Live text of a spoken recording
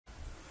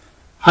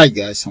Hi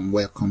guys, and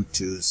welcome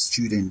to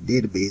Student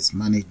Database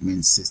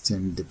Management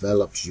System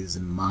developed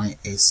using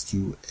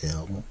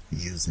MySQL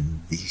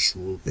using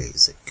Visual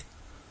Basic.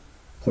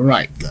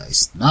 Alright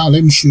guys, now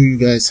let me show you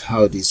guys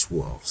how this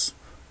works.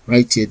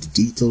 Right here, the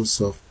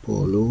details of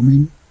Paul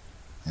Oman,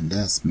 and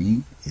that's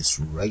me, is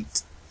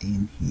right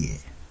in here.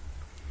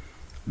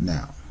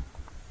 Now,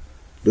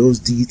 those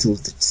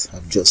details that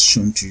I've just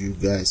shown to you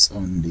guys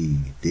on the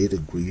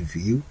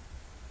DataGridVeiw,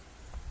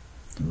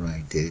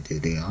 right there,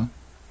 they are.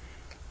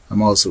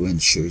 I'm also going to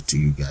show it to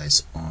you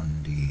guys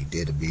on the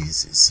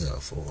database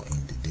itself, or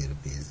in the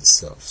database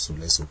itself. So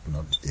let's open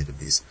up the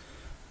database.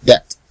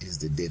 That is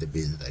the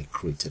database that I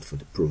created for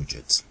the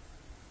project.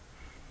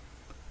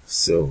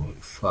 So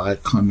if I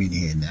come in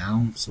here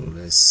now, so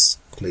let's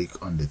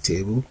click on the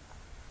table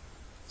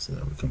so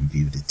that we can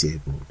view the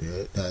table.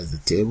 That's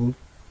the table.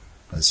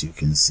 As you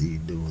can see,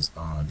 those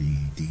are the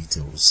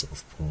details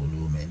of Paul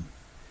Oman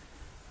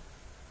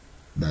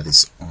that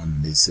is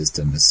on the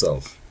system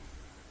itself.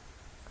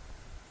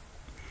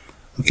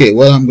 Okay,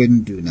 what I'm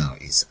going to do now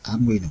is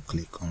I'm going to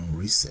click on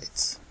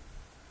reset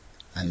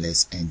and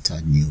let's enter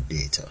new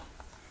data.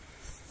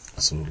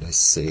 So let's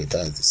say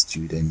that's the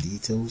student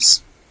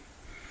details,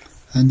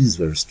 and this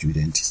very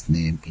student, his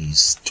name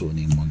is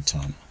Tony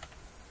Montana.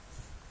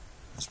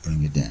 Let's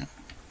bring it down,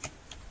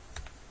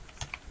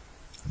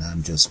 and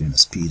I'm just going to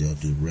speed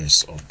up the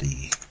rest of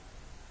the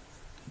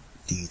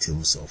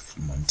details of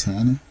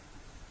Montana.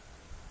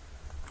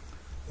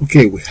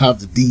 Okay, we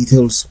have the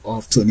details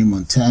of Tony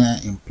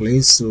Montana in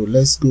place, so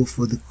let's go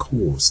for the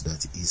course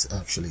that is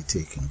actually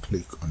taken.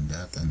 Click on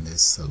that and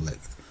let's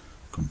select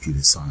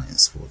computer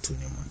science for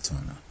Tony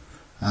Montana.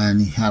 And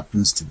he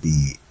happens to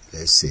be,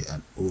 let's say,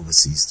 an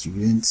overseas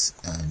student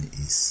and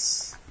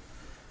is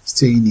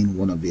staying in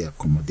one of the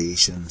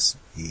accommodations.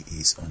 He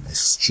is on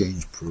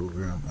exchange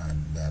program,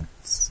 and that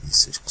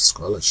is a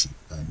scholarship,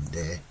 and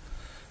there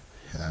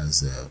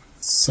has a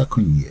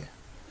second year.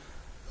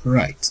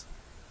 Right.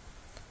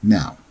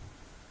 Now,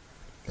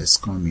 let's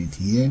come in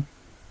here,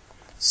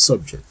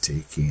 subject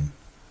taking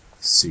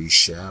C#,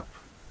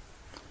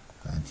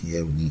 and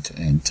here we need to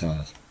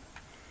enter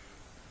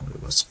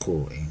whatever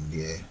score in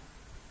there,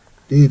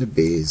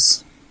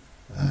 database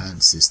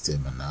and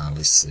system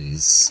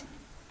analysis.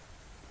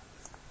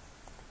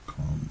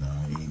 Come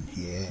down in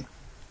here,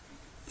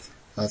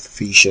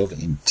 artificial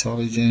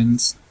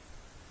intelligence,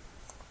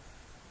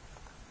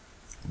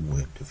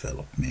 web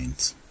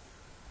development,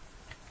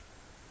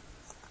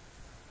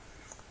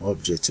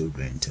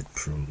 object-oriented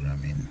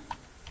programming,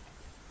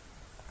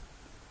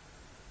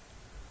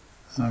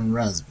 and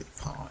Raspberry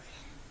Pi.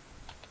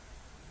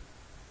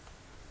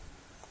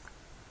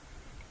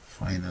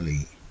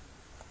 Finally,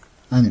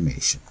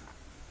 animation.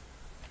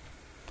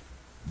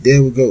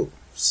 There we go.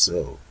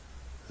 So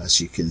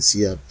as you can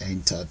see, I've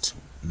entered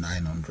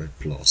 900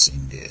 plus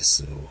in there,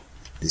 so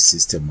the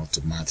system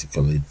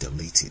automatically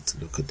deletes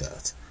it. Look at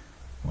that.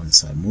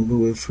 Once I move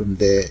away from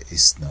there,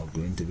 it's now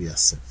going to be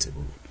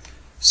acceptable.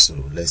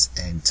 So let's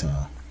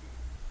enter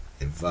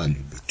a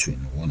value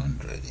between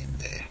 100 in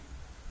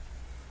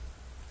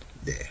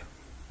there,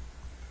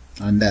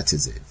 and that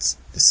is it.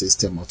 The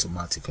system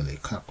automatically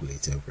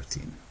calculates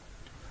everything,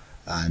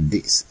 and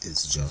this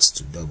is just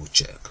to double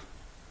check.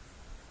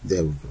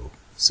 There we go.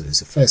 So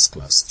it's a first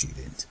class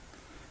student.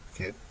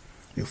 Okay,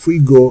 if we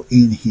go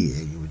in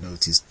here, you will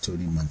notice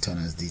Tony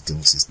Montana's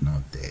details is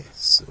not there.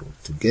 So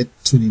to get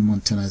Tony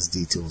Montana's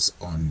details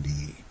on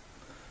the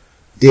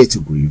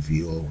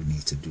DataGridVeiw, all we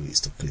need to do is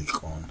to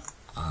click on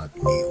add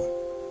new,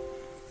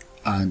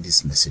 and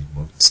this message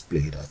box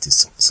display that is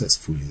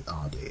successfully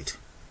added.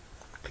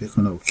 Click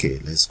on OK.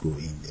 Let's go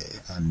in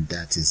there, and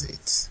that is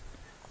it.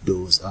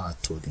 Those are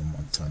Tony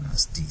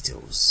Montana's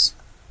details.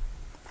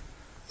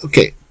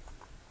 Okay,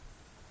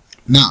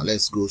 now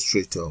let's go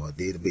straight to our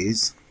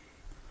database.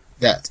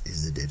 That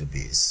is the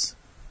database.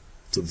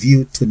 To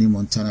view Tony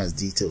Montana's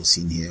details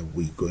in here,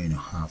 we're going to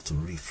have to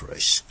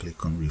refresh.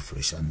 Click on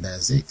refresh, and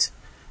that's it.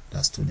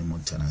 That's Tony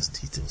Montana's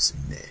details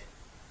in there.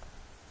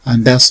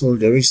 And that's all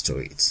there is to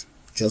it.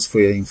 Just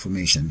for your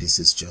information, this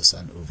is just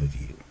an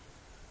overview.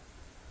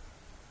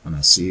 And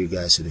I'll see you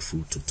guys with the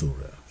full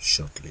tutorial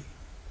shortly.